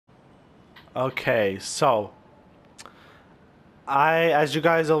Okay, so as you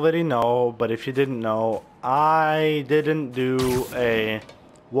guys already know, but if you didn't know, I didn't do a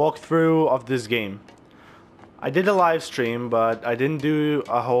walkthrough of this game. I did a live stream, but I didn't do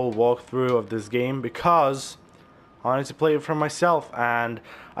a whole walkthrough of this game because I wanted to play it for myself, and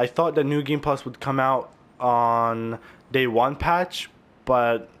I thought the New Game Plus would come out on day 1 patch,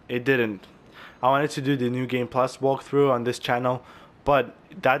 but it didn't. I wanted to do the New Game Plus walkthrough on this channel, but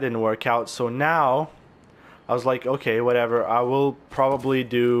that didn't work out, so now I was like, okay, whatever, I will probably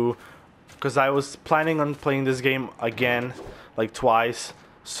do, because I was planning on playing this game again, like twice,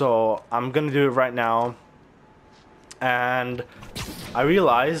 so I'm gonna do it right now. And I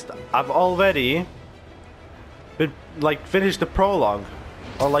realized I've already finished the prologue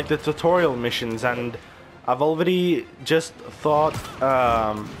or like the tutorial missions, and I've already just thought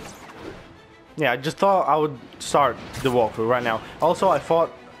yeah, I just thought I would start the walkthrough right now. Also, I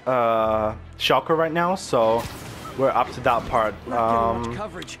fought Shocker right now, so we're up to that part.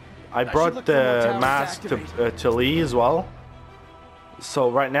 I brought the mask to Lee as well,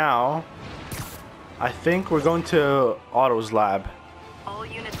 so right now I think we're going to Otto's lab. All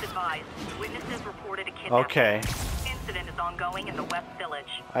units advised. Witnesses reported a kidnapping. Okay. Incident is ongoing in the West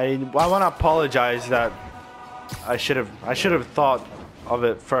Village. I want to apologize that I should have thought of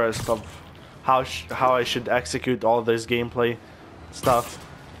it first, of how I should execute all this gameplay stuff.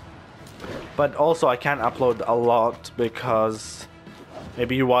 But also I can't upload a lot because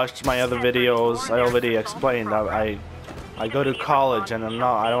maybe you watched my other videos. I already explained that I go to college and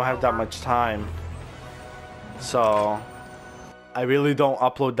I don't have that much time. So I really don't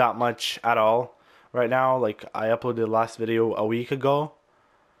upload that much at all right now. Like, I uploaded the last video a week ago.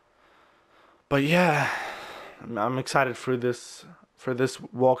 But yeah, I'm excited for this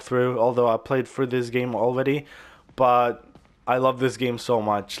walkthrough, although I played through this game already. But I love this game so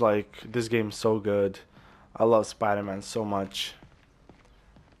much. Like, this game's so good. I love Spider-Man so much.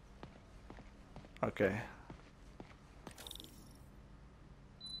 Okay.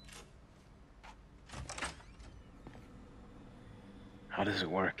 How does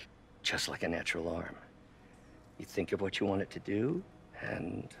it work? Just like a natural arm. You think of what you want it to do,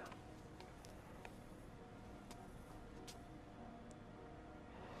 and...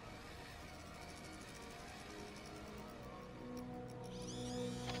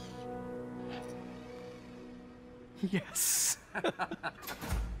 Yes.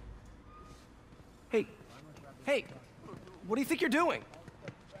 Hey, what do you think you're doing?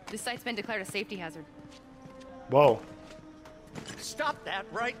 This site's been declared a safety hazard. Whoa. Stop that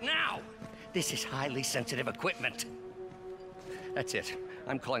right now! This is highly sensitive equipment. That's it.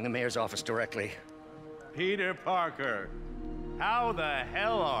 I'm calling the mayor's office directly. Peter Parker, how the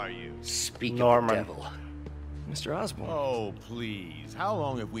hell are you? Speak Norman. of the devil. Mr. Osborn. Oh, please. How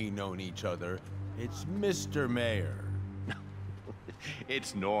long have we known each other? It's Mr. Mayor.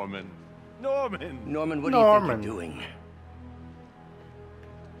 It's Norman. Norman! Norman, what do you think you're doing?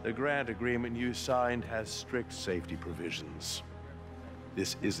 The grant agreement you signed has strict safety provisions.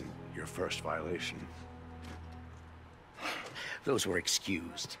 This isn't your first violation. Those were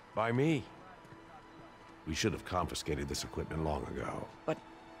excused. By me. We should have confiscated this equipment long ago.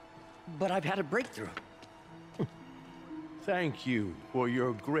 But I've had a breakthrough. Thank you for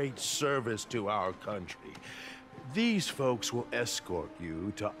your great service to our country. These folks will escort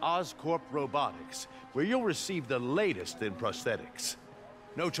you to Oscorp Robotics, where you'll receive the latest in prosthetics.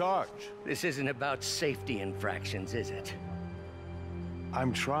 No charge. This isn't about safety infractions, is it?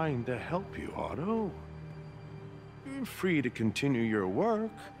 I'm trying to help you, Otto. You're free to continue your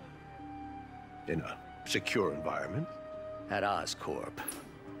work in a secure environment. At Oscorp.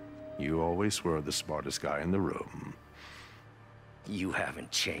 You always were the smartest guy in the room. You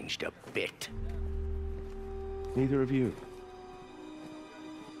haven't changed a bit. Neither of you.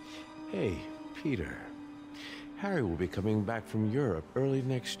 Hey, Peter. Harry will be coming back from Europe early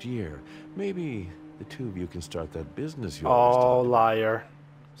next year. Maybe the two of you can start that business you always Oh, talked about. liar.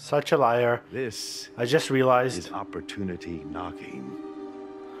 Such a liar. This I just realized. is opportunity knocking.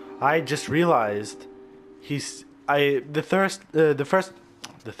 I just realized the thirst.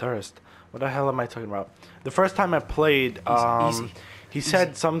 What the hell am I talking about? The first time I played, Easy. he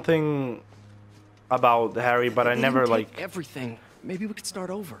said something about Harry, but I They never didn't take like. everything. Maybe we could start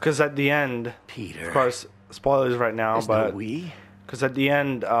over. Because at the end, Peter. of course, spoilers right now, There's but no we. because at the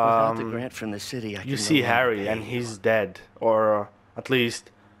end, Without the grant from the city, I you can see no longer Harry pay and you. he's dead, or at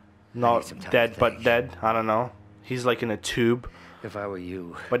least not some time to dead, but think. dead. I don't know. He's like in a tube, If I were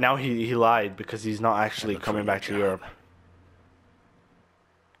you, but now he lied because he's not actually look for coming a back new to job. Europe.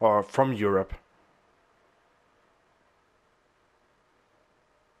 Or from Europe.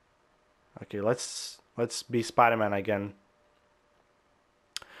 Okay, let's be Spider-Man again.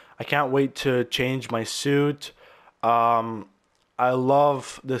 I can't wait to change my suit. I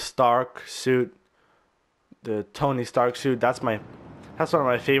love the Stark suit, the Tony Stark suit. That's one of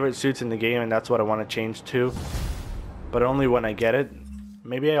my favorite suits in the game, and that's what I want to change to. But only when I get it.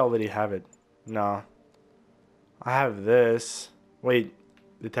 Maybe I already have it. No. I have this. Wait,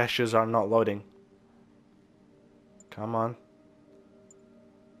 the textures are not loading. Come on.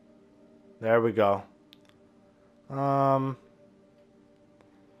 There we go.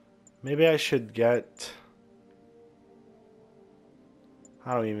 Maybe I should get...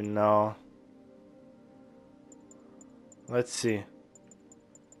 I don't even know. Let's see.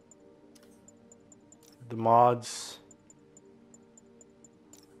 The mods.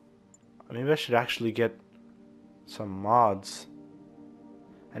 Maybe I should actually get some mods.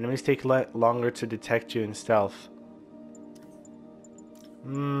 Enemies take longer to detect you in stealth.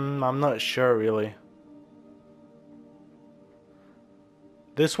 I'm not sure really.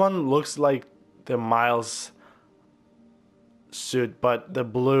 This one looks like the Miles suit, but the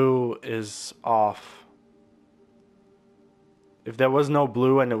blue is off. If there was no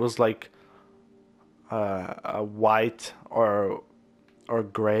blue and it was like a white or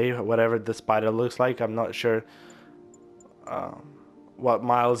gray, whatever the spider looks like, I'm not sure what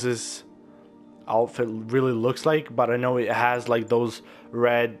Miles's outfit really looks like, but I know it has like those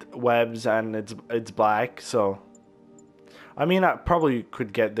red webs and it's black. So I mean, I probably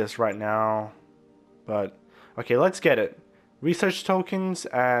could get this right now, but okay, let's get it. Research tokens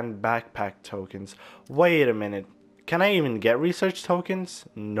and backpack tokens. Wait a minute, can I even get research tokens?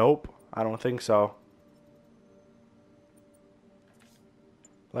 Nope, I don't think so.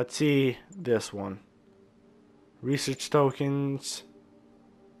 Let's see this one. Research tokens.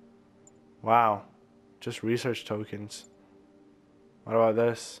 Wow, just research tokens. What about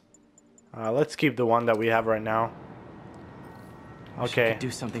this? Let's keep the one that we have right now. Okay. I could do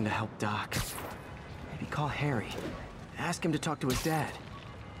something to help Doc. Maybe call Harry. Ask him to talk to his dad.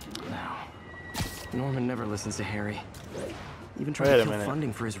 No. Norman never listens to Harry. Even tried to kill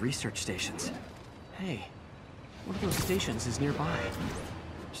funding for his research stations. Hey, one of those stations is nearby.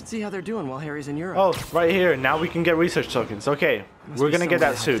 Should see how they're doing while Harry's in Europe. Oh, right here. Now we can get research tokens. Okay, we're gonna get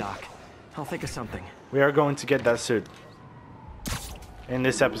that suit. Doc. I'll think of something. We are going to get that suit in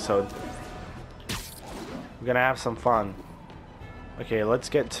this episode. We're gonna have some fun. Okay, let's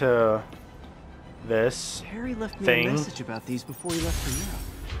get to this Harry left me thing. a message about these before he left for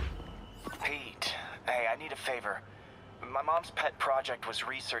Europe. Pete, hey, I need a favor. My mom's pet project was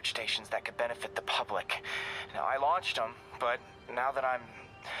research stations that could benefit the public. Now, I launched them, but now that I'm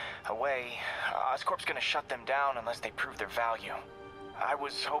away, Oscorp's gonna shut them down unless they prove their value. I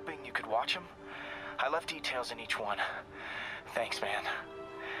was hoping you could watch them. I left details in each one. Thanks, man.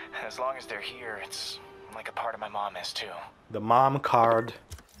 As long as they're here, it's like a part of my mom is too. The mom card.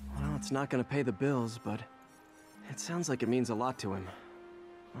 Well, it's not gonna pay the bills, but it sounds like it means a lot to him.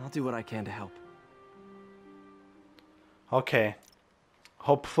 I'll do what I can to help. Okay.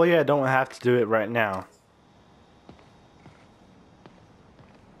 Hopefully I don't have to do it right now.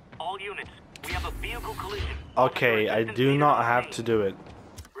 All units, we have a vehicle collision. Okay, I do not have to do it.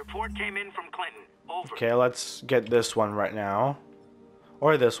 Report came in from Clinton. Over. Okay, let's get this one right now.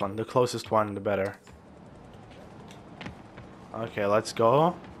 Or this one. The closest one, the better. Okay, let's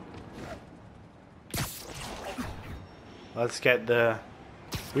go. Let's get the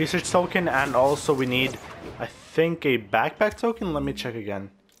research token, and also we need, I think, a backpack token. Let me check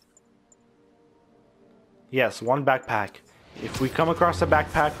again. Yes, one backpack. If we come across a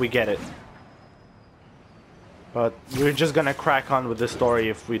backpack, we get it. But we're just gonna crack on with the story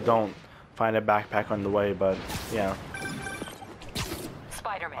if we don't find a backpack on the way, but yeah.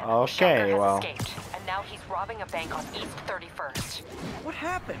 Spider-Man. Okay, well. Escaped, and now he's robbing a bank on East 31st. What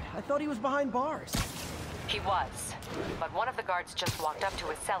happened? I thought he was behind bars. He was, but one of the guards just walked up to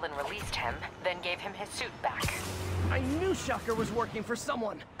his cell and released him, then gave him his suit back. I knew Shocker was working for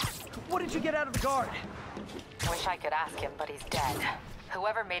someone. What did you get out of the guard? Wish I could ask him, but he's dead.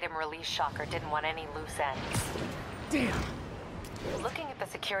 Whoever made him release Shocker didn't want any loose ends. Damn. Looking at the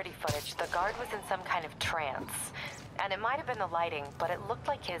security footage, the guard was in some kind of trance. And it might have been the lighting, but it looked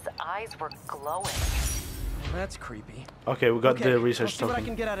like his eyes were glowing. That's creepy. Okay, we got the research I'll see what I token.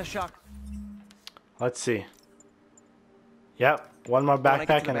 can get out of Shocker. Let's see. Yep, one more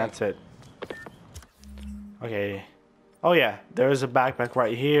backpack and that's it. Okay. Oh yeah, there's a backpack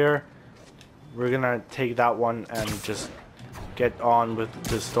right here. We're gonna take that one and just get on with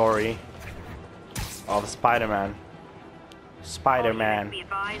the story of Spider-Man. Spider-Man. Be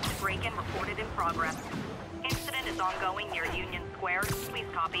advised, break-in reported in progress. Incident is ongoing near Union Square. Please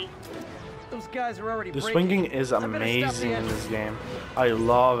copy. Those guys are already The breaking. swinging is I better stop amazing the in engine. this game. I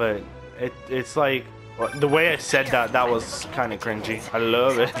love it. It's like the way I said that was kind of cringy. I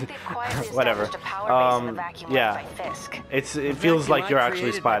love it. Whatever. Yeah. It feels like you're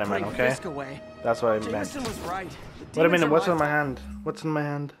actually Spider-Man, okay? That's what I meant. Was right. Wait a minute, what's in my hand? What's in my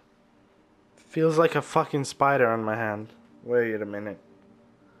hand? Feels like a fucking spider on my hand. Wait a minute.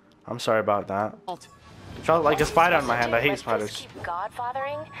 I'm sorry about that. It felt like a spider on my hand. I hate spiders. Keep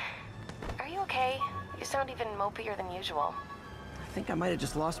godfathering? Are you okay? You sound even mopier than usual. I think I might have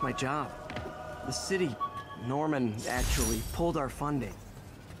just lost my job. The city, Norman, actually pulled our funding.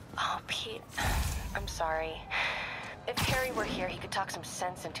 Oh, Pete. I'm sorry. If Harry were here, he could talk some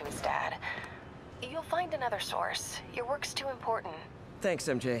sense into his dad. You'll find another source. Your work's too important. Thanks,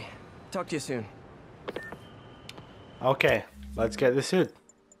 MJ. Talk to you soon. Okay, let's get the suit.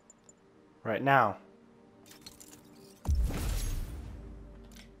 Right now.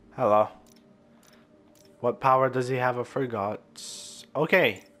 Hello. What power does he have? I forgot.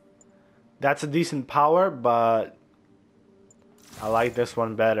 Okay. That's a decent power, but I like this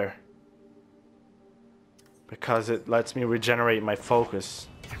one better. Because it lets me regenerate my focus.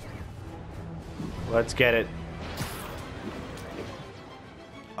 Let's get it.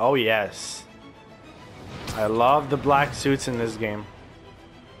 Oh yes. I love the black suits in this game.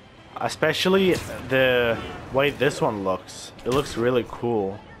 Especially the way this one looks. It looks really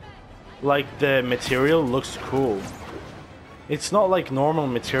cool. Like the material looks cool. It's not like normal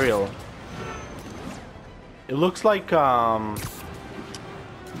material. It looks like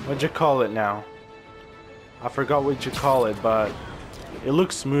what'd you call it now? I forgot what you call it, but it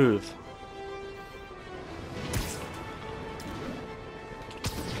looks smooth.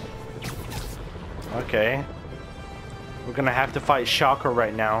 Okay. We're gonna have to fight Shocker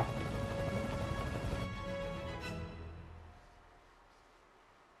right now.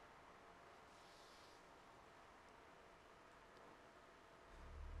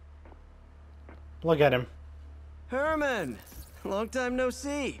 Look at him. Herman! Long time no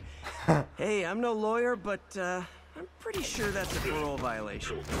see. Hey, I'm no lawyer, but I'm pretty sure that's a parole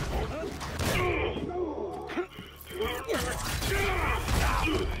violation.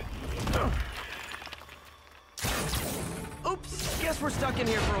 Oops, guess we're stuck in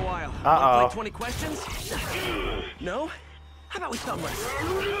here for a while. Wanna play 20 questions? No? How about we thumb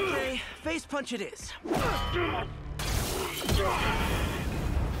wrestle? Okay, face punch it is.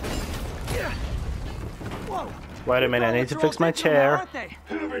 Whoa. Wait a minute, I need to fix my chair.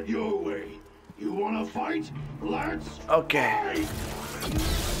 Have it your way. You wanna fight? Let's Okay.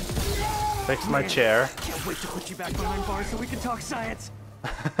 Fix my chair. Can't wait to put you back behind bars so we can talk science.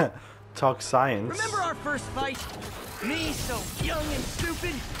 Talk science. Remember our first fight? Me so young and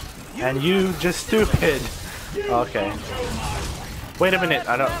stupid. And you just stupid. Okay. Wait a minute,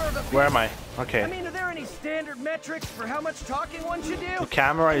 I don't... Where am I? Okay. I mean, are there any standard metrics for how much talking one should do? The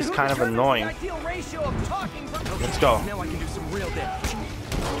camera is kind of annoying. Let's go. Now I can do some real damage.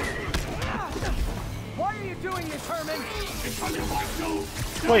 Why are you doing this, Herman?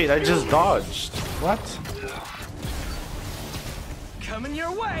 Wait, I just dodged. What? Coming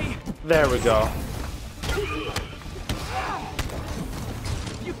your way. There we go.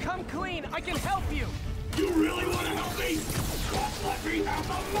 You come clean, I can help you. You really want to help me? Let me have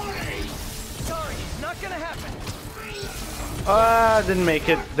the money! Sorry, it's not gonna happen. Didn't make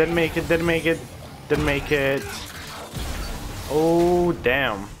it. Didn't make it. Didn't make it. Didn't make it. Oh,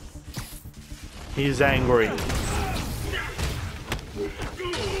 damn. He's angry.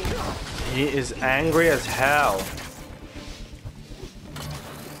 He is angry as hell.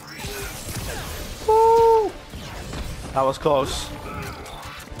 Woo! That was close.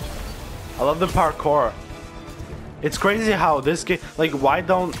 I love the parkour. It's crazy how this game, like, why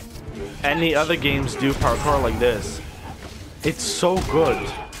don't any other games do parkour like this? It's so good.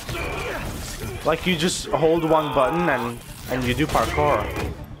 Like, you just hold one button and you do parkour.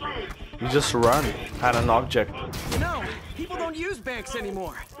 You just run at an object. You know, people don't use banks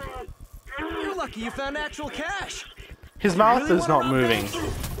anymore. You're lucky you found actual cash. His mouth is not moving.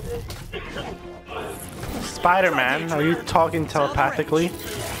 Spider-Man, are you talking telepathically?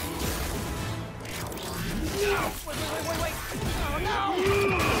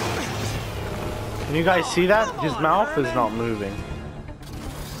 Can you guys see that? His mouth is not moving.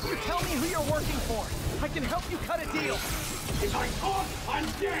 You tell me who you're working for. I can help you cut a deal. If I talk, I'm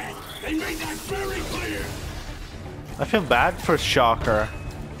dead. They made that very clear. I feel bad for Shocker.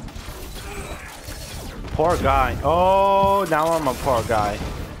 Poor guy. Oh, now I'm a poor guy.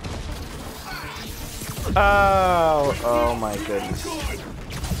 Oh my goodness.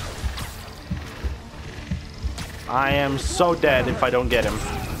 I am so dead if I don't get him.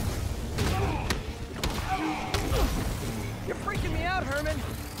 Norman.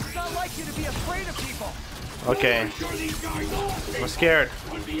 It's not like you to be afraid of people. Okay. I'm scared.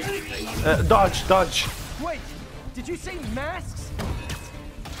 Dodge, dodge. Wait, did you say masks?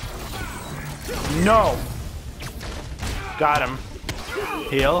 No. Got him.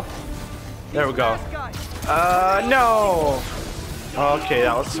 Heal. There we go. No. Okay,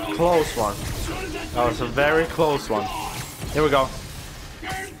 that was a close one. That was a very close one. Here we go.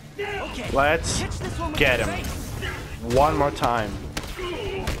 Let's get him. One more time.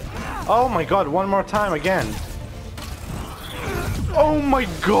 Oh my god, one more time again. Oh my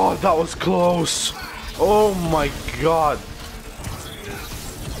god, that was close. Oh my god.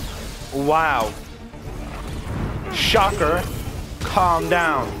 Wow. Shocker. Calm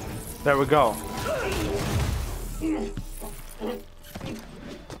down. There we go.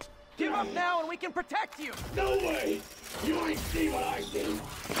 Give up now and we can protect you. No way! You ain't see what I see.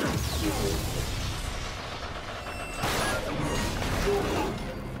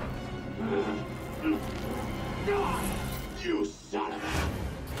 You son of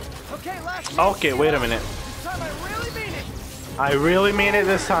a... Okay, last. Okay, wait a minute. This time I really mean it. I really mean it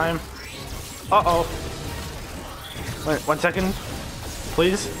this time. Uh-oh. Wait, 1 second.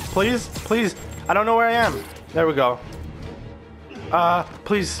 Please, please, please. I don't know where I am. There we go.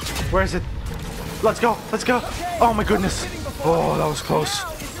 Please. Where is it? Let's go. Let's go. Oh my goodness. Oh, that was close.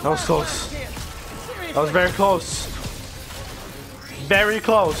 That was close. That was very close. Very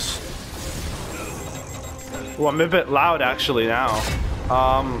close. Well, I'm a bit loud actually now.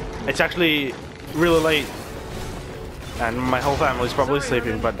 It's actually really late. And my whole family's probably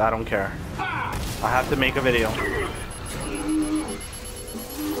sleeping, but I don't care. I have to make a video. You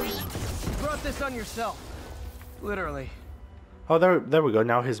brought this on yourself. Literally. Oh, there we go.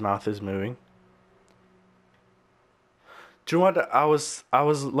 Now his mouth is moving. Do you know what? I was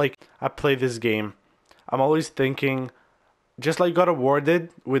like, I play this game. I'm always thinking, just like God of War did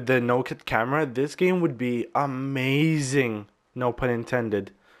with the no-cut camera, this game would be amazing, no pun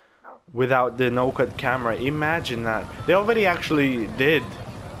intended, without the no-cut camera. Imagine that. They already actually did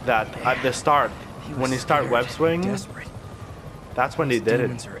that at the start. When you start web swinging, Desperate. that's when they did it.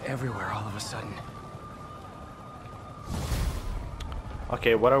 Demons are everywhere all of a sudden.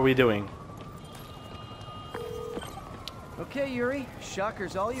 Okay, what are we doing? Okay, Yuri.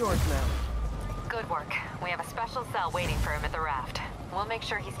 Shocker's all yours now. Good work. We have a special cell waiting for him at the raft. We'll make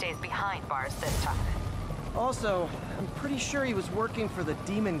sure he stays behind bars this time. Also, I'm pretty sure he was working for the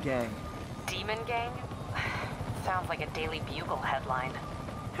Demon Gang. Demon Gang? Sounds like a Daily Bugle headline.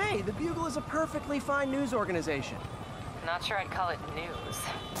 Hey, the Bugle is a perfectly fine news organization. Not sure I'd call it news.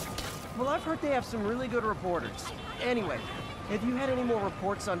 Well, I've heard they have some really good reporters. Anyway, have you had any more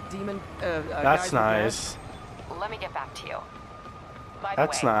reports on Demon, That's nice. Let me get back to you. By the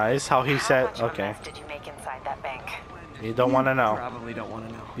That's way, nice. How he said, much of a okay. mess did you make inside that bank? You don't want to know. Probably don't want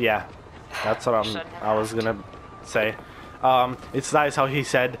to know. Yeah, that's what I was gonna say. It's nice how he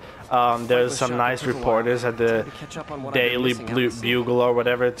said there's some nice reporters at the Daily Bugle or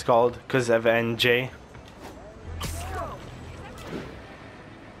whatever it's called because of NJ.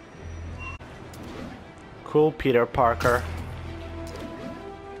 Cool, Peter Parker.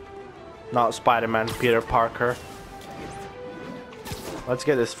 Not Spider-Man, Peter Parker. Let's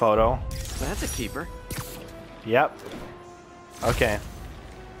get this photo. That's a keeper. Yep. Okay.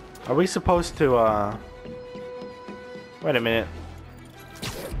 Are we supposed to, wait a minute.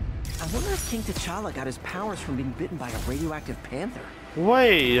 I wonder if King T'Challa got his powers from being bitten by a radioactive panther.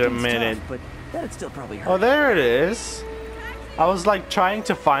 Wait a It's minute. tough, but that'd still probably hurt. Oh, there it is. I was like trying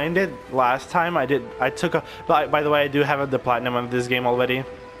to find it last time. I took a... By the way, I do have the platinum of this game already.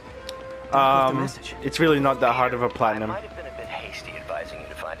 It's really not that hard of a platinum. I might have been a bit hasty advising you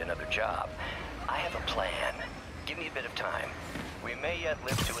to find another job. I have a plan. Give me a bit of time. We may yet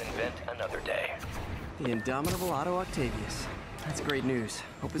live to invent another day. The indomitable Otto Octavius. That's great news.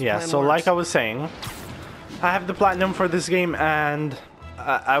 Hope his Yeah, plan so works. like I was saying, I have the platinum for this game, and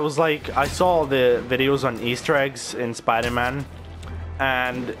I was like, I saw the videos on Easter eggs in Spider-Man,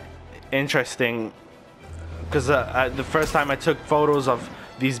 and interesting, because the first time I took photos of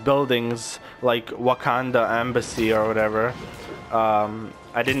these buildings, like Wakanda Embassy or whatever,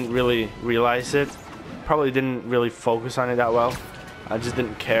 I didn't really realize it. Probably didn't really focus on it that well. I just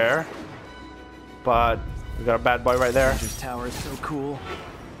didn't care. But we got a bad boy right there. This tower is so cool.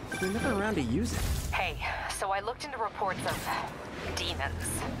 They're never around to use it. Hey, so I looked into reports of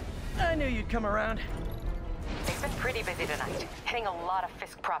demons. I knew you'd come around. They've been pretty busy tonight, hitting a lot of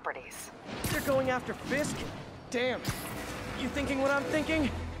Fisk properties. They're going after Fisk? Damn. You thinking what I'm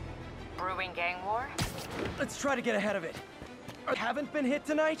thinking? Brewing gang war? Let's try to get ahead of it. Haven't been hit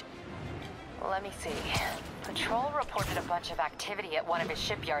tonight? Let me see. Patrol reported a bunch of activity at one of his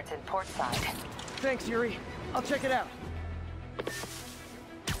shipyards in Portside. Thanks, Yuri. I'll check it out.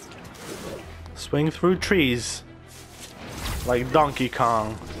 Swing through trees like Donkey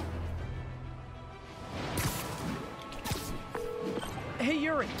Kong. Hey,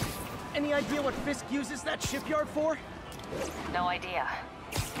 Yuri. Any idea what Fisk uses that shipyard for? No idea.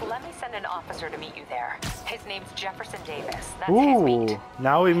 Let me send an officer to meet you there. His name's Jefferson Davis. That's his Ooh, beat.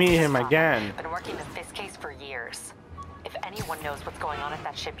 now we meet him again. Been working the Fisk case for years. If anyone knows what's going on at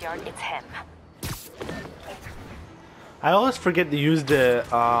that shipyard, it's him. I always forget to use the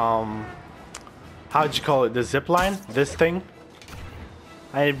how'd you call it, the zip line, this thing.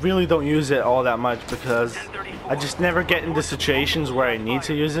 I really don't use it all that much because I just never get into situations where I need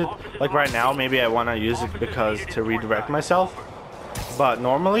to use it. Like right now, maybe I want to use it because to redirect myself, but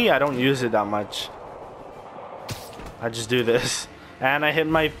normally I don't use it that much. I just do this and I hit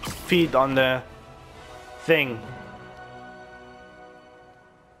my feet on the thing,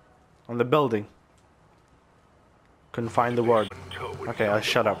 on the building. Couldn't find the word. Okay, I'll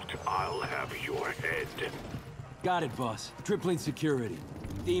shut up. I'll have your head. Got it, boss. Tripling security.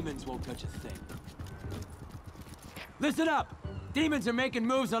 Demons won't touch a thing. Listen up! Demons are making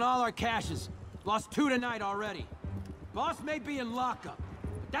moves on all our caches. Lost 2 tonight already. Boss may be in lockup,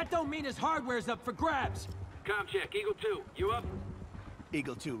 but that don't mean his hardware's up for grabs. Com check, Eagle 2, you up?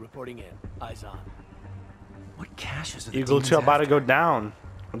 Eagle 2 reporting in. Eyes on. What caches are the Eagle demons 2 about to after? go down.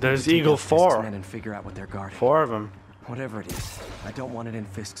 There's Take Eagle out Fisk's 4. men and figure out what they're guarding. 4 of them. Whatever it is, I don't want it in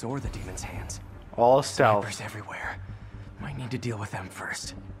Fisk's or the demons' hands. All stealth. Snipers everywhere. Might need to deal with them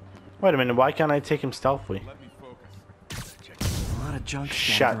first. Wait a minute, why can't I take him stealthily? A lot of junk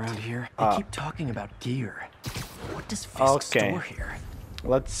Shut scattered around here. They up. keep talking about gear. What does Fisk Okay. store here?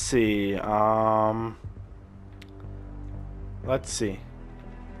 Let's see. Let's see.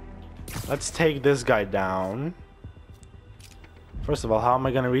 Let's take this guy down. First of all, how am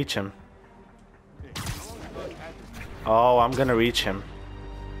I gonna reach him? Oh, I'm gonna reach him.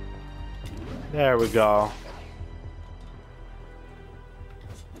 There we go.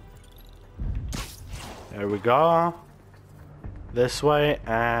 There we go. This way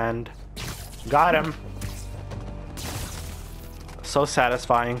and got him. So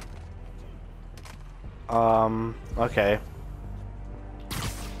satisfying. Okay.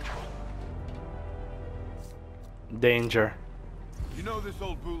 Danger. You know this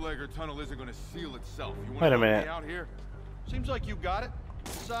old bootlegger tunnel isn't going to seal itself. You Wait want a to minute. out here? Seems like you got it.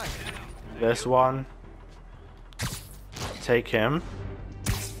 Decide. This one. Take him.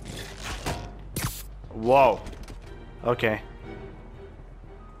 Whoa. Okay.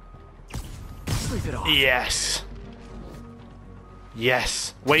 Sleep it off. Yes.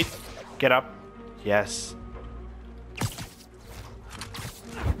 Yes. Wait. Get up. Yes.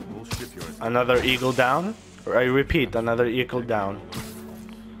 Another eagle down. I repeat, another eagle down.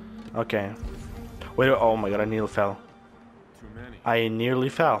 Okay. Wait. Oh my god! I nearly fell. I nearly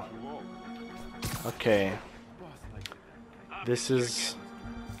fell. Okay. This is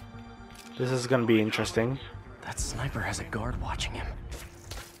gonna be interesting. That sniper has a guard watching him.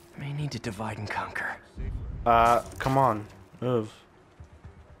 May need to divide and conquer. Come on. Move.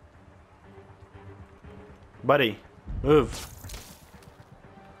 Buddy, move.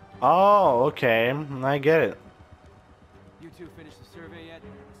 Oh, okay. I get it. You two finished the survey yet?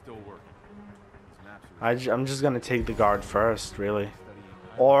 Still working. I'm just gonna take the guard first, really.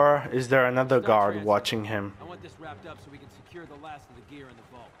 Or is there another guard watching him? I want this wrapped up so we can secure the last of the gear in the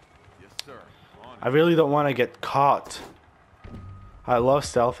vault. Yes, sir. On I really don't want to get caught. I love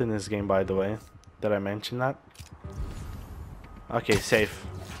stealth in this game, by the way. Did I mention that? Okay, safe.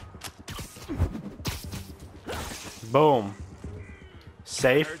 Boom.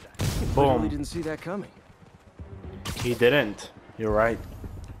 Safe. Really Boom. didn't see that coming. He didn't. You're right.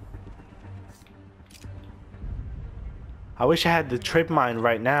 I wish I had the trip mine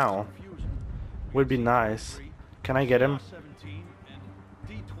right now. Would be nice. Can I get him? 17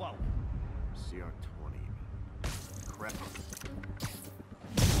 and D12. CR20. Crap.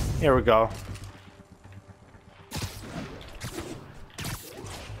 Here we go.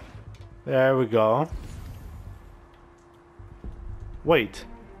 There we go. Wait.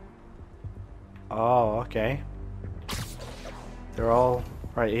 Oh, okay. They're all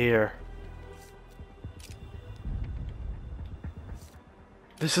right here.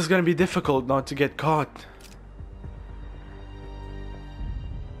 This is gonna be difficult not to get caught.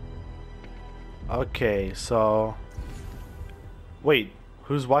 Okay, so... Wait,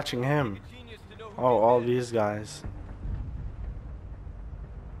 who's watching him? Oh, all these guys.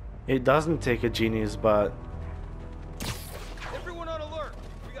 It doesn't take a genius, but... Everyone on alert.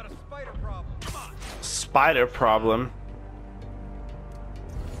 We got a spider problem. spider problem.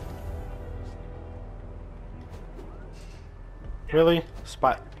 Really?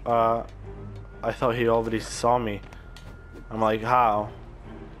 I thought he already saw me. I'm like, how?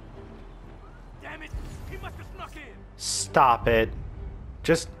 Damn it! He must have snuck in. Stop it.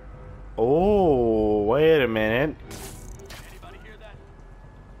 Just... Oh, wait a minute. Anybody hear that?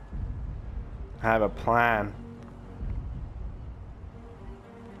 I have a plan.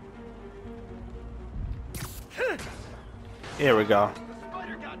 Here we go.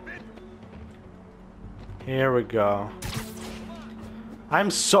 Here we go. I'm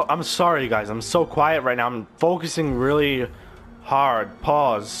sorry guys, I'm so quiet right now. I'm focusing really hard.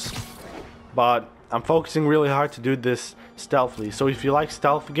 Pause. But I'm focusing really hard to do this stealthily. So if you like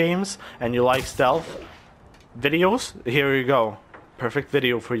stealth games and you like stealth videos, here you go. Perfect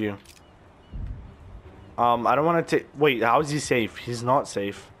video for you. I don't want to take... Wait, how is he safe? He's not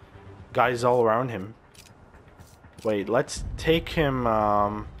safe. Guys all around him. Wait, let's take him...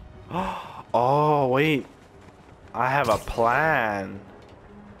 Oh, wait. I have a plan.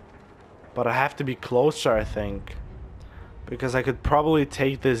 But I have to be closer, I think. Because I could probably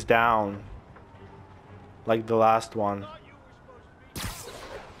take this down. Like the last one.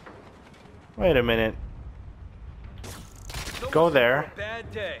 Wait a minute. Go there.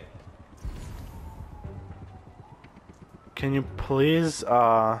 Bad day. Can you please,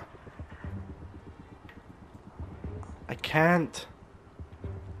 I can't,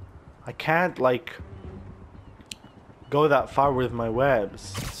 like, go that far with my webs.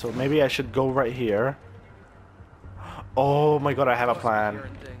 So maybe I should go right here. Oh my god, I have a plan.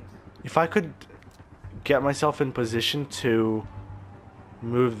 If I could get myself in position to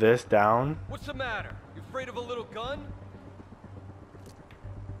move this down. What's the matter? You afraid of a little gun?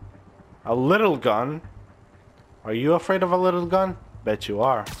 A little gun? Are you afraid of a little gun? Bet you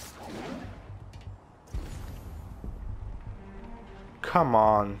are. Come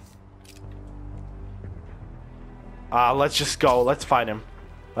on. Let's just go. Let's fight him.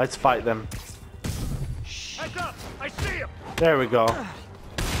 Let's fight them. Heads up! I see him! There we go.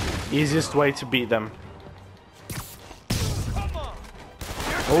 Easiest way to beat them.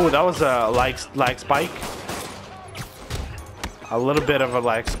 Oh, that was a lag spike. A little bit of a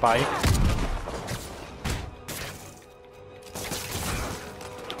lag spike.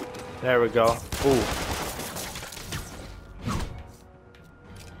 There we go. Ooh.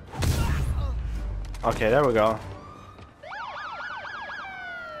 Okay, there we go.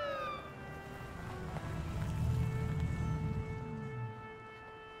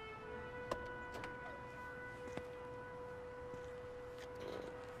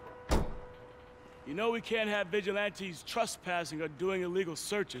 You know we can't have vigilantes trespassing or doing illegal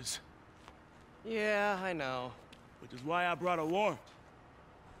searches. Yeah, I know. Which is why I brought a warrant.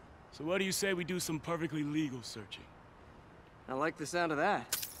 So what do you say we do some perfectly legal searching? I like the sound of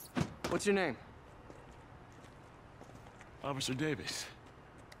that. What's your name? Officer Davis.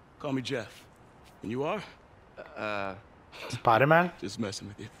 Call me Jeff. And you are? Spider-Man? Just messing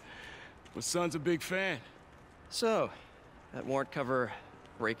with you. My son's a big fan. So, that warrant cover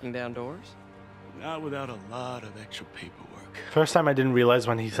breaking down doors? Not without a lot of extra paperwork. First time I didn't realize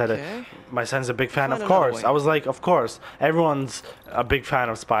when he said it. My son's a big fan, of course. I was like, of course. Everyone's a big fan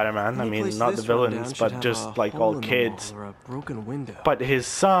of Spider-Man. I mean, not the villains, but just like all kids. Or a broken window. But his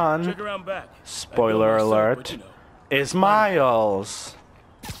son, Check around back. spoiler alert, is Miles.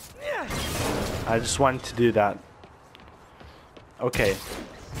 I just wanted to do that. Okay.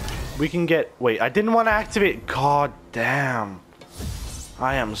 We can get... Wait, I didn't want to activate... God damn.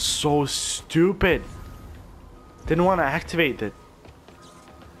 I am so stupid. Didn't want to activate it.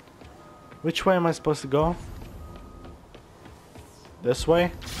 Which way am I supposed to go? This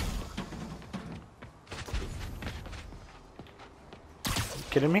way? Are you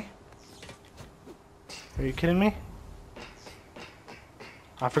kidding me? Are you kidding me?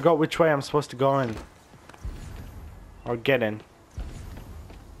 I forgot which way I'm supposed to go in. Or get in.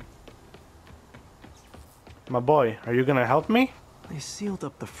 My boy, are you gonna help me? They sealed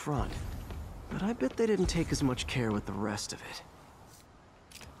up the front, but I bet they didn't take as much care with the rest of it.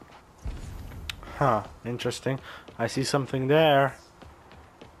 Huh, interesting. I see something there.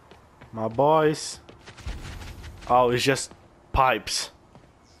 My boys. Oh, it's just pipes.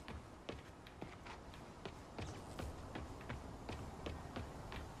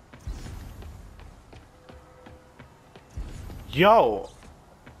 Yo!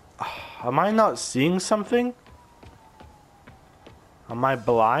 Am I not seeing something? Am I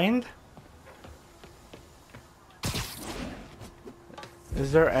blind?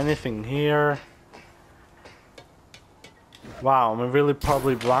 Is there anything here? Wow, I'm really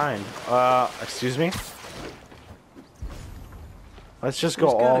probably blind. Excuse me? Let's just go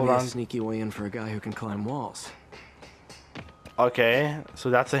There's gotta all be a around. sneaky way in for a guy who can climb walls. Okay, so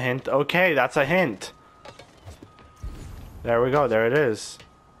that's a hint. Okay, that's a hint. There we go. There it is.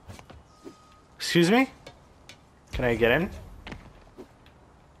 Excuse me? Can I get in?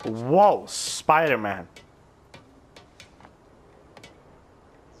 Whoa, Spider-Man.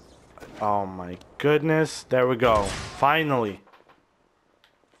 Oh my goodness. There we go. Finally.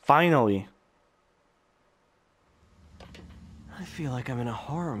 Finally. I feel like I'm in a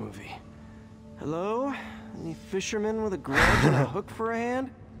horror movie. Hello? Any fisherman with a grudge and a hook for a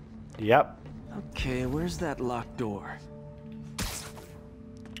hand? Yep. Okay, where's that locked door?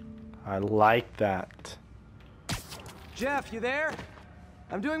 I like that. Jeff, you there?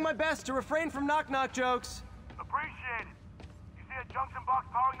 I'm doing my best to refrain from knock-knock jokes. Appreciate it. You see a junction box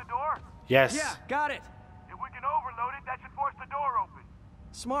powering the door? Yes. Yeah, got it. If we can overload it, that should force the door open.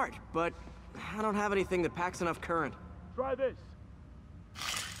 Smart, but I don't have anything that packs enough current. Try this.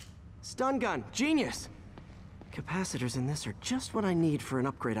 Stun gun, genius! Capacitors in this are just what I need for an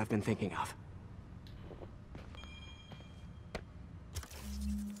upgrade I've been thinking of.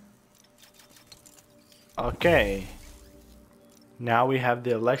 Okay. Now we have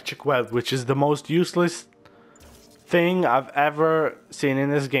the electric web, which is the most useless thing I've ever seen in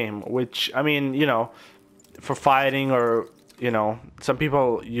this game. Which, I mean, you know, for fighting or, you know, some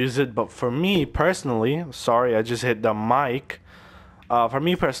people use it. But for me personally, sorry, I just hit the mic. For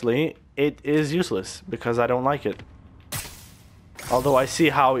me personally, it is useless because I don't like it. Although I see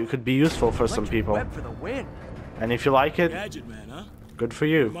how it could be useful for some people. Web for the win. And if you like it, Gadget man, huh? good for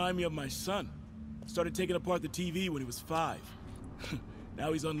you. Remind me of my son. Started taking apart the TV when he was 5.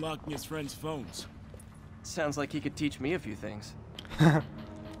 Now he's unlocking his friends' phones. Sounds like he could teach me a few things.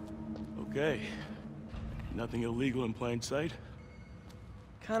 Okay. Nothing illegal in plain sight?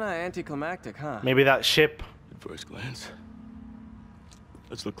 Kinda anticlimactic, huh? Maybe that ship. At first glance.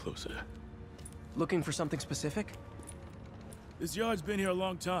 Let's look closer. Looking for something specific? This yard's been here a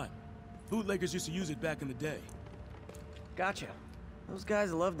long time. Bootleggers used to use it back in the day. Gotcha. Those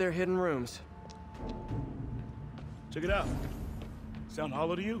guys love their hidden rooms. Check it out. Sound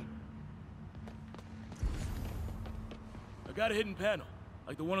hollow to you? I got a hidden panel,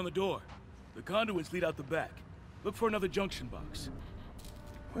 like the one on the door. The conduits lead out the back. Look for another junction box.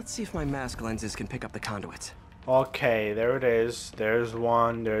 Let's see if my mask lenses can pick up the conduits. Okay, there it is. There's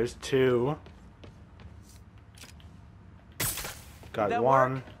one, there's two. Got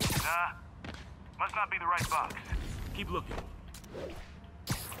one. Nah, must not be the right box. Keep looking.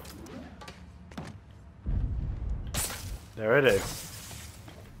 There it is.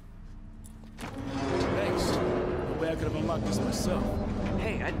 Thanks. No way I could have unlocked this myself.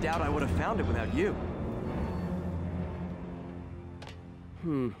 Hey, I doubt I would have found it without you.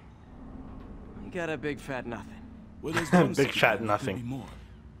 You got a big fat nothing. Well, there's one Big secret fat there could nothing. be more.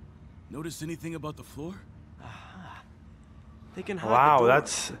 Notice anything about the floor? They can hide the Wow, door,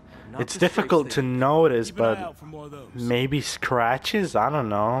 that's... not It's the difficult scrapes to they- notice, Keep an eye but out for more of those. maybe scratches? I don't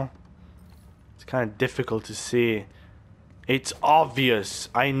know. It's kind of difficult to see. It's obvious.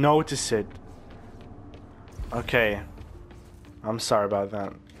 I notice it. Okay. I'm sorry about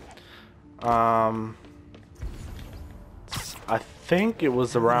that. I think it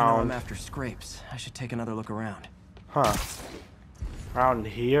was Now that I know I'm around... after scrapes. I should take another look around. Huh. Around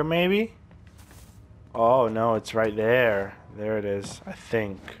here, maybe? Oh, no, it's right there. There it is, I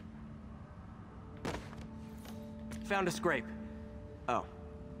think. Found a scrape. Oh.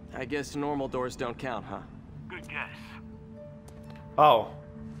 I guess normal doors don't count, huh? Good guess. Oh.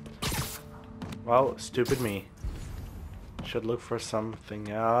 Well, stupid me. Should look for something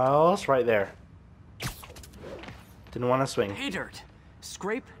else right there. Didn't want to swing. Pay dirt.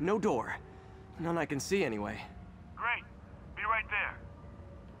 Scrape, no door. None I can see anyway. Great. Be right there.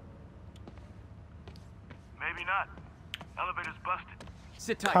 Maybe not. Elevator's busted.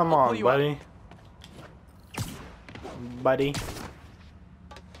 Sit tight. Come I'll pull on, you up. buddy. Buddy.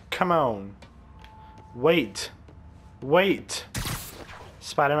 Come on. Wait. Wait.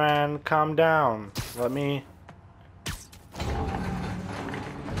 Spider-Man, calm down. Let me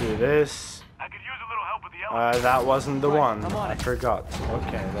do this. I could use a little help with the elevator. That wasn't the Right, one. I'm on I it. forgot.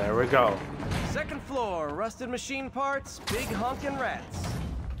 Okay, there we go. Second floor, rusted machine parts, big honkin' rats.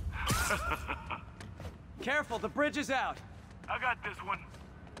 Careful, the bridge is out. I got this one.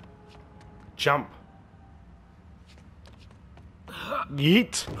 Jump.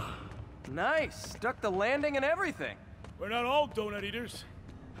 Yeet. Nice. Stuck the landing and everything. We're not all donut eaters.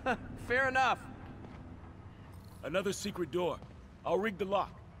 Fair enough. Another secret door. I'll rig the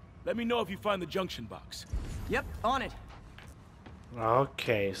lock. Let me know if you find the junction box. Yep, on it.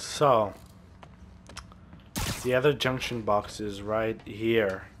 Okay, so The other junction box is right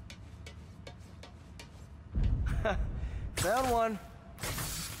here. Found one.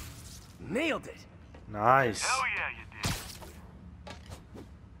 Nailed it. Nice. Hell yeah, you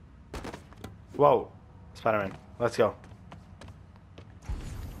did. Whoa. Spider-Man. Let's go.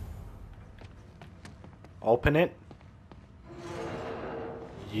 Open it.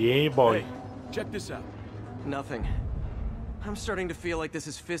 Yeah, boy. Hey, check this out. Nothing. I'm starting to feel like this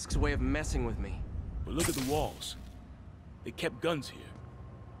is Fisk's way of messing with me. But look at the walls. They kept guns here.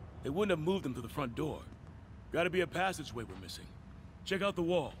 They wouldn't have moved them to the front door. Gotta be a passageway we're missing. Check out the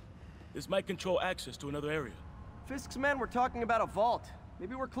wall. This might control access to another area. Fisk's men were talking about a vault.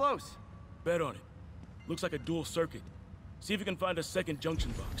 Maybe we're close. Bet on it. Looks like a dual circuit. See if you can find a second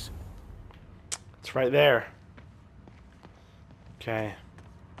junction box. It's right there. Okay.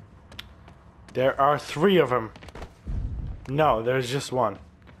 There are 3 of them. No, there's just one.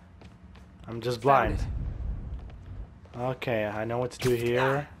 I'm just blind. Okay, I know what to do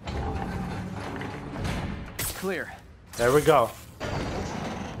here. Clear. There we go.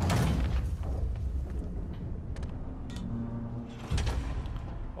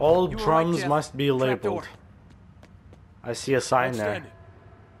 All drums must be labeled. I see a sign there.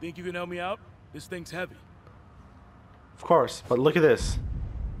 Think you can help me out? This thing's heavy. Of course, but look at this.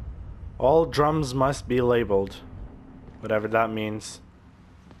 All drums must be labeled. Whatever that means.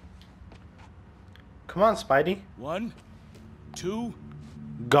 Come on, Spidey. 1, 2,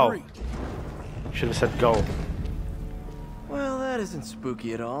 go. 3. Should have said go. Well, that isn't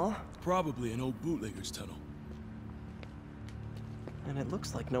spooky at all. Probably an old bootlegger's tunnel. And it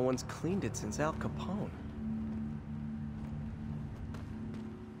looks like no one's cleaned it since Al Capone.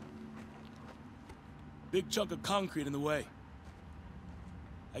 Big chunk of concrete in the way.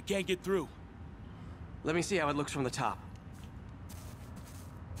 I can't get through. Let me see how it looks from the top.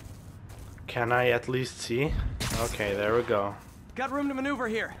 Can I at least see? Okay, there we go. Got room to maneuver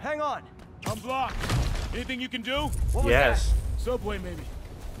here. Hang on. I'm blocked. Anything you can do? What was yes. that? Subway, maybe.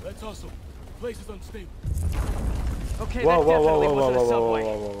 Let's hustle. Place is unstable. Okay, whoa, that whoa, definitely whoa, whoa, wasn't whoa, a subway.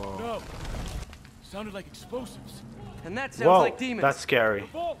 whoa, whoa, whoa, whoa. No. Sounded like explosives. And that sounds Whoa, like demons. that's scary. The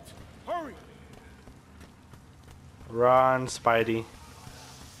vault! Hurry! Run, Spidey.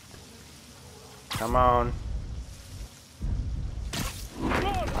 Come on.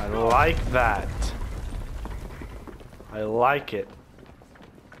 I like that. I like it.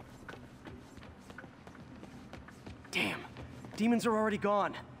 Damn. Demons are already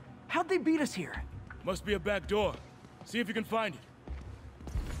gone. How'd they beat us here? Must be a back door. See if you can find it.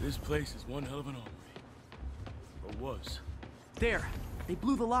 This place is one hell of an armory. Or was. There. They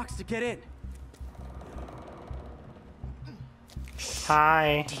blew the locks to get in.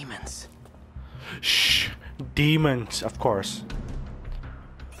 Hi. Demons. Shh. Demons, of course.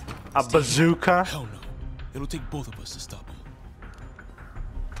 A bazooka? Hell no. It'll take both of us to stop them.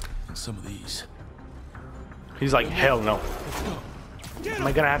 And some of these. He's like, hell no. Am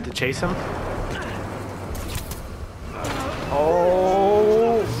I gonna have to chase him?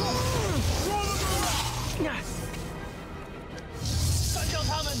 Oh.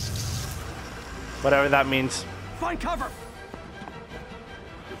 Whatever that means. Find cover.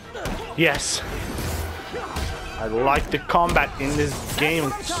 Yes. I like the combat in this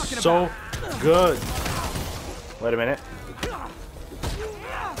game. It's so good. Wait a minute.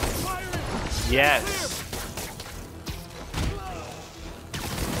 Yes.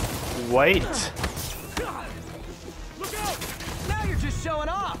 Wait. Look out! Now you're just showing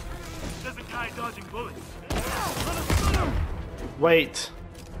off. There's a guy dodging bullets. Wait.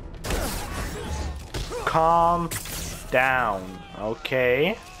 Calm down,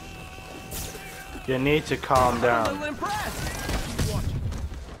 okay? You need to calm down.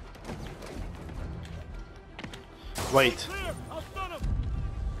 Wait.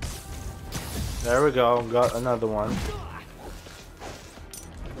 There we go. Got another one.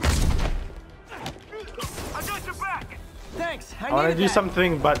 I got your back. Thanks. I want to do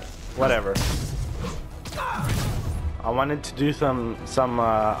something, but whatever. I wanted to do some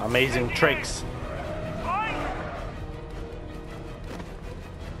amazing tricks.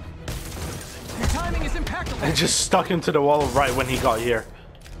 Your timing is impeccable. I just stuck into the wall right when he got here.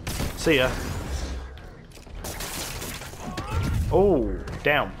 See ya. Oh,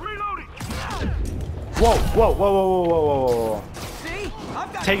 damn. Whoa, whoa, whoa, whoa, whoa, whoa, whoa,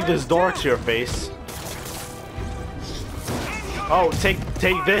 whoa. Take this door to your face. Oh, take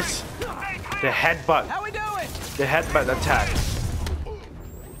this. The headbutt. How we doing? The headbutt attack.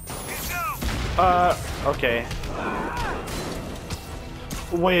 Okay.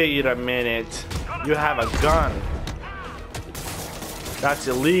 Wait a minute. You have a gun. That's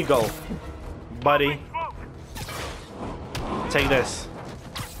illegal, buddy. take this.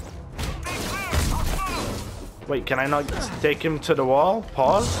 Wait, can I not take him to the wall?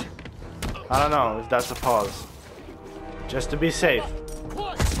 Pause? I don't know if that's a pause. Just to be safe.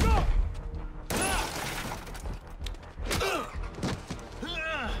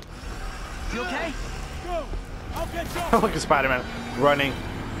 You okay? Go! I'll get you! Look at Spider-Man running.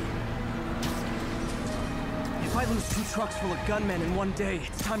 If I lose 2 trucks full of gunmen in one day,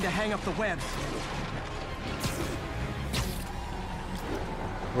 it's time to hang up the webs.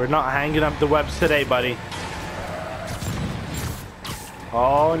 We're not hanging up the webs today, buddy.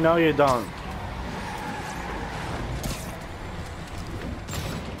 Oh, no you don't.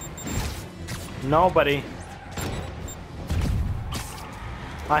 Nobody.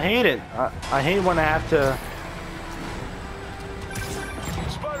 I hate it. I hate when I have to...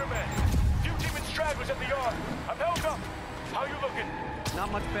 Spider-Man, few demon stragglers at the yard. I'm held up. How you looking?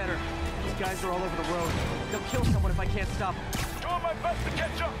 Not much better. These guys are all over the road. They'll kill someone if I can't stop them. Doing my best to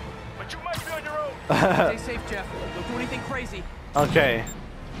catch up, but you might be on your own. Stay safe, Jeff. Don't do anything crazy. Okay.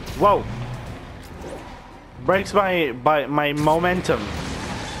 Whoa. Breaks my momentum.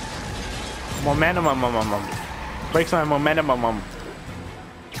 Breaks my momentum.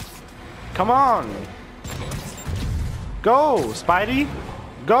 Come on. Go, Spidey.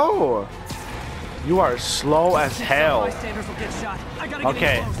 Go. You are slow as hell.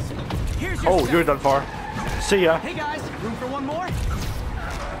 Okay. Oh, you're done for. See ya. Hey guys, room for one more?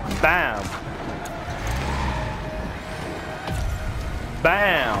 Bam.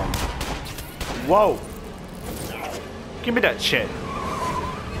 Bam. Whoa. Give me that shit.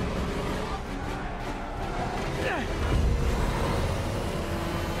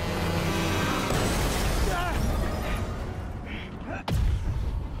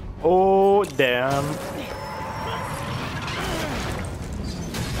 Oh, damn.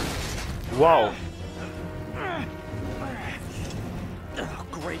 Whoa.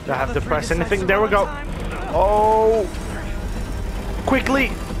 Do I have to press anything? There we go. Oh.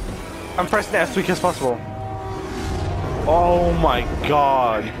 Quickly. I'm pressing it as quick as possible. Oh my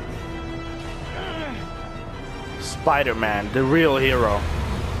god. Spider-Man, the real hero.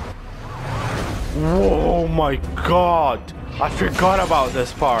 Oh my god. I forgot about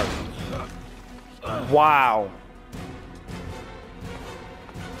this part. Wow.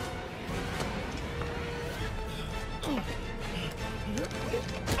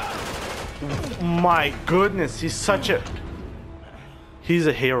 My goodness, he's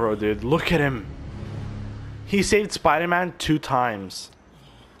a hero, dude. Look at him. He saved Spider-Man 2 times.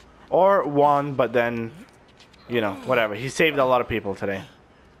 Or 1, but then, you know, whatever. He saved a lot of people today.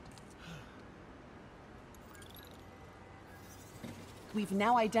 We've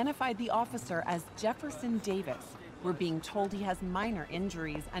now identified the officer as Jefferson Davis. We're being told he has minor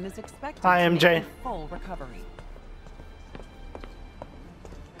injuries and is expected Hi, to MJ. make a full recovery.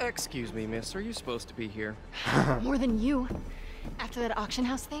 Excuse me, miss. Are you supposed to be here? More than you. After that auction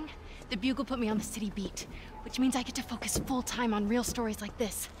house thing, the Bugle put me on the city beat, which means I get to focus full time on real stories like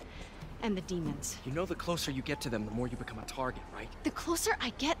this. And the demons. You know the closer you get to them, the more you become a target, right? The closer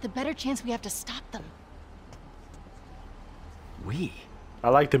I get, the better chance we have to stop them. We? I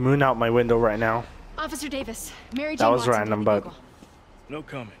like the moon out my window right now. Officer Davis, Mary Jane That was Watson random, told the but... Bugle. No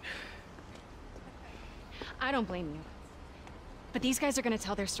comment. I don't blame you. But these guys are gonna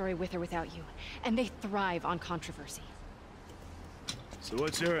tell their story with or without you, and they thrive on controversy. So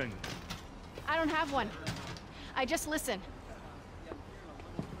what's your angle? I don't have one. I just listen.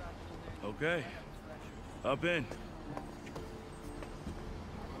 Okay. Up in.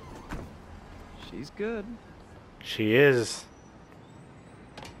 She's good. She is.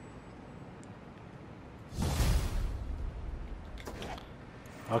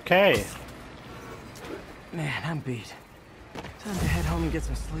 Okay. Man, I'm beat. Time to head home and get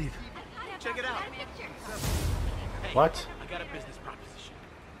some sleep. Check it out. What? I got a business proposition.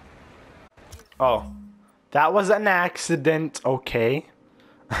 Oh. That was an accident. Okay.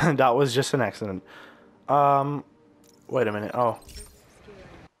 That was just an accident. Wait a minute. Oh.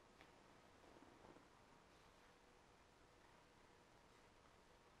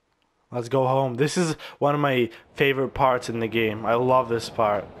 Let's go home. This is one of my favorite parts in the game. I love this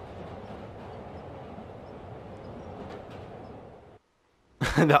part.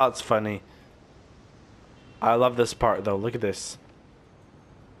 That's funny. I love this part though. Look at this.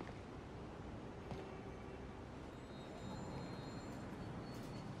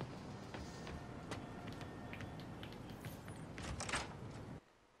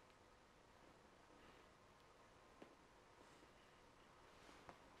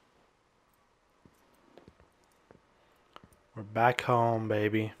 We're back home,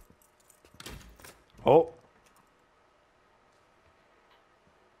 baby. Oh.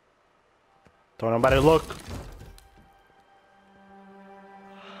 Don't nobody look.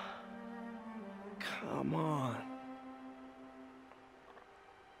 Come on.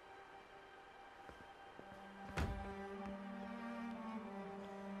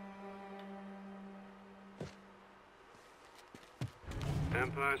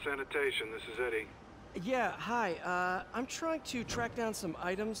 Empire Sanitation, this is Eddie. Yeah, hi. I'm trying to track down some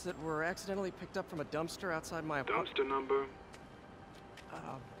items that were accidentally picked up from a dumpster outside my apartment. Dumpster number?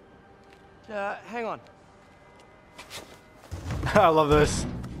 Hang on. I love this.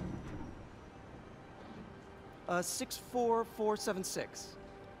 64476.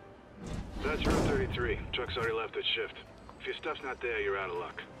 That's room 33. Truck's already left its shift. If your stuff's not there, you're out of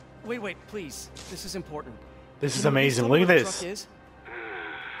luck. Wait, please. This is important. This is amazing. Look at this.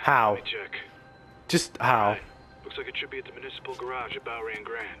 How? Let me check. Just how? Right. Looks like it should be at the municipal garage at Bowery and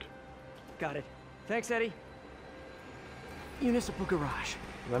Grand. Got it. Thanks, Eddie. Municipal garage.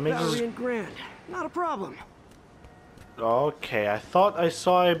 Let me Bowery just... and Grand. Not a problem. Okay, I thought I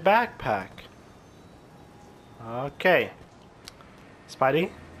saw a backpack. Okay. Spidey,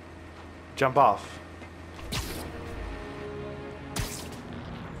 jump off.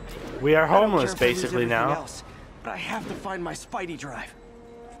 We are homeless basically now. Else, but I have to find my Spidey drive.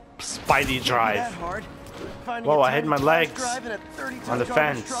 Spidey drive. Whoa, I hit my legs on the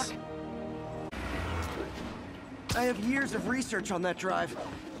fence. I have years of research on that drive.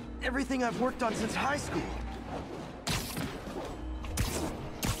 Everything I've worked on since high school.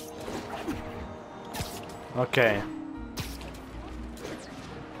 Okay.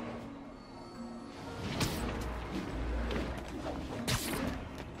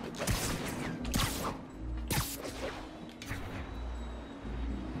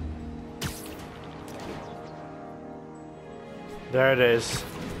 There it is.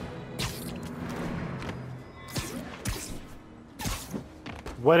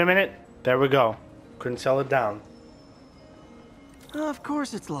 Wait a minute. There we go. Couldn't sell it down. Of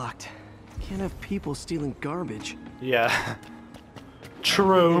course it's locked. Can't have people stealing garbage. Yeah.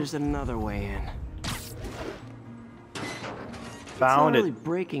 True. There's another way in. Found it's not it. really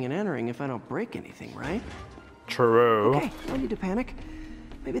breaking and entering if I don't break anything, right? True. Okay, no need to panic.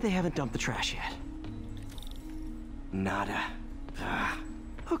 Maybe they haven't dumped the trash yet. Nada.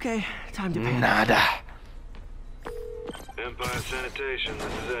 Okay, time to panic. Nada. Empire Sanitation,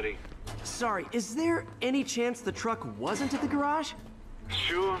 this is Eddie. Sorry, is there any chance the truck wasn't at the garage?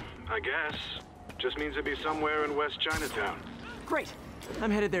 Sure, I guess. Just means it'd be somewhere in West Chinatown. Great. I'm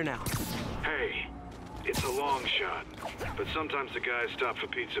headed there now. Hey, it's a long shot, but sometimes the guys stop for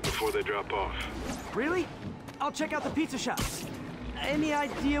pizza before they drop off. Really? I'll check out the pizza shop. Any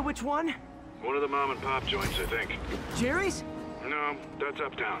idea which one? One of the mom and pop joints, I think. Jerry's? No, that's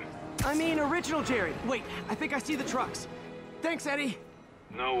uptown. I mean original Jerry. Wait, I think I see the trucks. Thanks, Eddie.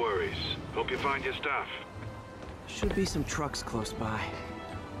 No worries. Hope you find your stuff. Should be some trucks close by.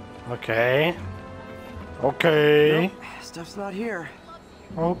 Okay. Okay. Nope, stuff's not here.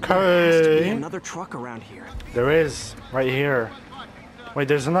 Okay. There has to be another truck around here. There is, right here. Wait,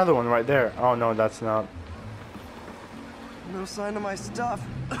 there's another one right there. Oh no, that's not. No sign of my stuff.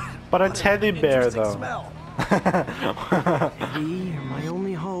 But a teddy bear, though. Smell. Eddie, you're my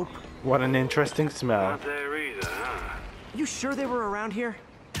only hope. What an interesting smell. Not there either, huh? You sure they were around here?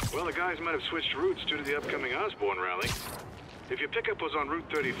 Well, the guys might have switched routes due to the upcoming Osborne rally. If your pickup was on Route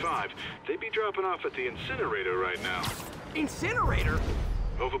 35, they'd be dropping off at the incinerator right now. Incinerator?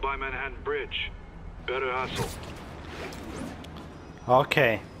 Over by Manhattan Bridge. Better hustle.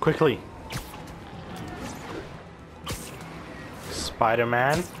 Okay, quickly.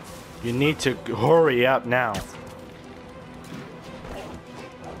 Spider-Man, you need to hurry up now.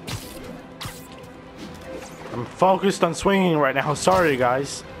 I'm focused on swinging right now. Sorry,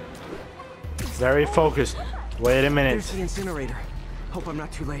 guys. Very focused. Wait a minute. There's the incinerator. Hope I'm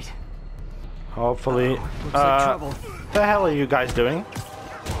not too late. Hopefully. Looks like trouble. The hell are you guys doing?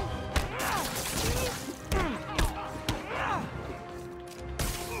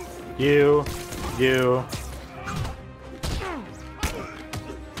 You.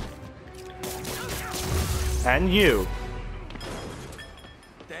 And you.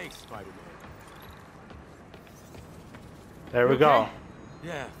 Thanks, Spider-Man. There we go.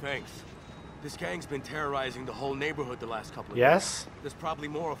 Yeah, thanks. This gang's been terrorizing the whole neighborhood the last couple of Yes? days. There's probably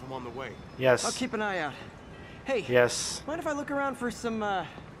more of them on the way. Yes. I'll keep an eye out. Hey. Yes. Mind if I look around for some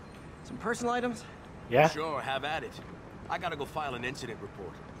personal items? Yeah? Sure, have at it. I gotta go file an incident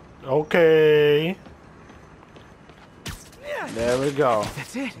report. Okay. There we go.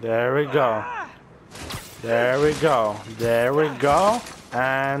 That's it. There we go. There we go. There we go.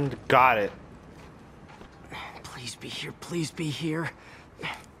 And got it. Please be here. Please be here.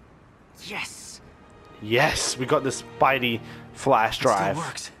 Yes. Yes, we got the Spidey flash drive. It still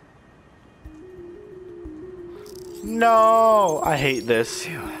works. No, I hate this.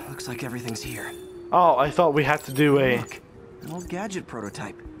 Phew, looks like everything's here. Oh, I thought we had to do a... Look, an old gadget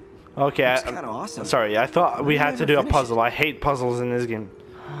prototype. Okay, Looks kind of awesome. Sorry, I thought we had to do a finish puzzle. I hate puzzles in this game.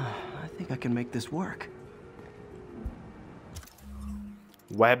 I think I can make this work.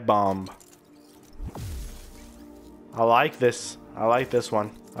 Web bomb. I like this. I like this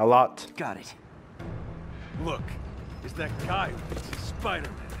one a lot. Got it. Look, is that guy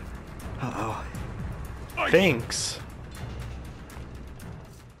Spider-Man? Uh-oh. Thanks.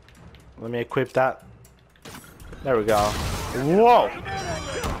 Let me equip that. There we go. Whoa!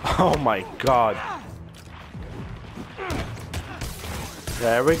 Oh my god.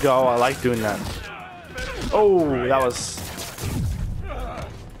 There we go. I like doing that. Oh, that was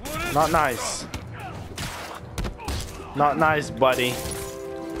not nice. Not nice, buddy.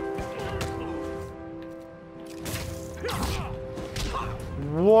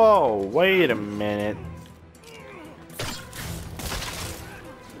 Whoa, wait a minute.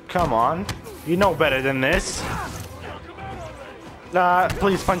 Come on. You know better than this.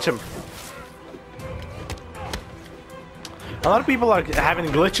 Please punch him. A lot of people are having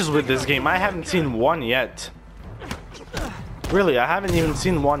glitches with this game. I haven't seen one yet. Really, I haven't even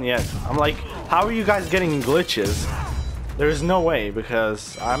seen one yet. I'm like, how are you guys getting glitches? There's no way,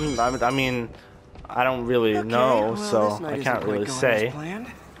 because I mean, I don't really know, well, so I can't really say.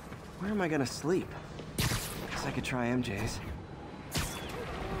 Where am I gonna sleep? Guess I could try MJ's.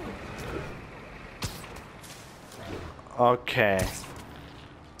 Okay.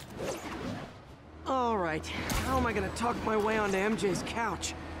 All right, how am I gonna talk my way onto MJ's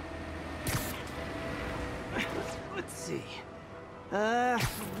couch? Let's see.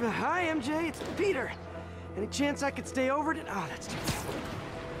 Hi MJ, it's Peter. Any chance I could stay over to? Oh, that's too bad.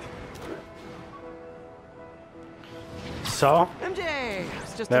 So? MJ,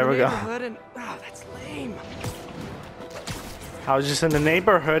 it's just there in the we go. neighborhood and oh, that's lame. I was just in the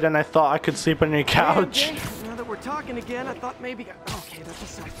neighborhood and I thought I could sleep on your couch. Hey, MJ, now that we're talking again, I thought maybe. Okay, that's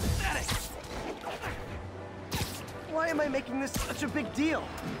just so pathetic. Why am I making this such a big deal?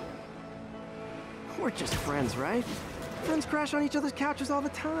 We're just friends, right? Friends crash on each other's couches all the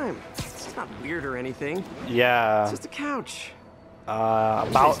time. It's not weird or anything. Yeah. It's just a couch.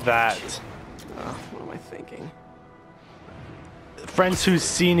 About that. What am I thinking? Friends who've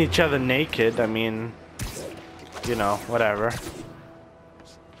seen each other naked, I mean, you know, whatever.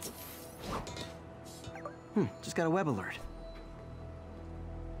 Just got a web alert.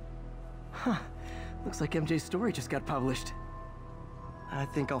 Huh. Looks like MJ's story just got published. I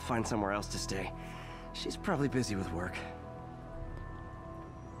think I'll find somewhere else to stay. She's probably busy with work.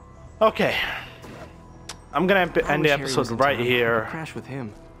 Okay. I'm gonna end the episode right here. Crash with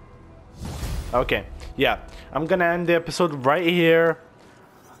him. Okay. Yeah. I'm gonna end the episode right here.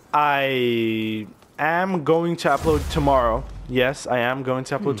 I am going to upload tomorrow. Yes, I am going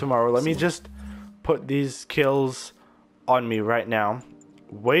to upload tomorrow. Let me just put these kills on me right now.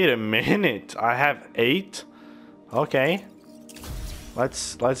 Wait a minute. I have 8. Okay.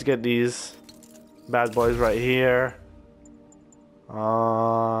 Let's get these bad boys right here.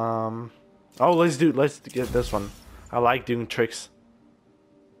 Oh, let's get this one. I like doing tricks.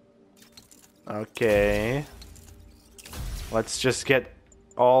 Okay. Let's just get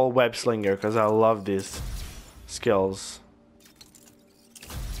all web slinger because I love these skills.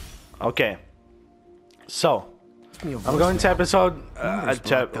 Okay. So I'm going to episode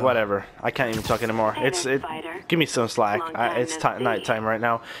whatever. I can't even talk anymore. Give me some slack. It's night time right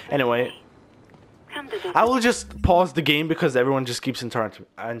now. Anyway, I will just pause the game because everyone just keeps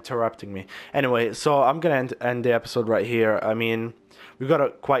interrupting me. Anyway, so I'm gonna end the episode right here. I mean, we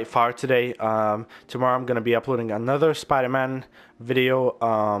got quite far today. Tomorrow I'm gonna be uploading another Spider-Man video.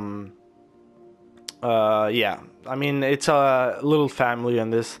 Yeah, I mean, it's a little family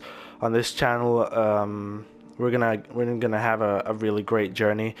on this channel. We're gonna have a really great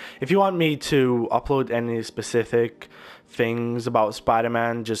journey. If you want me to upload any specific things about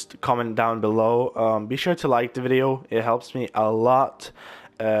Spider-Man, just comment down below. Be sure to like the video. It helps me a lot,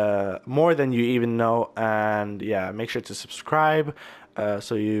 more than you even know. And yeah, make sure to subscribe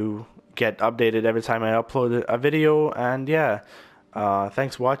so you get updated every time I upload a video. And yeah,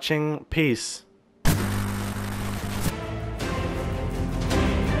 thanks for watching. Peace.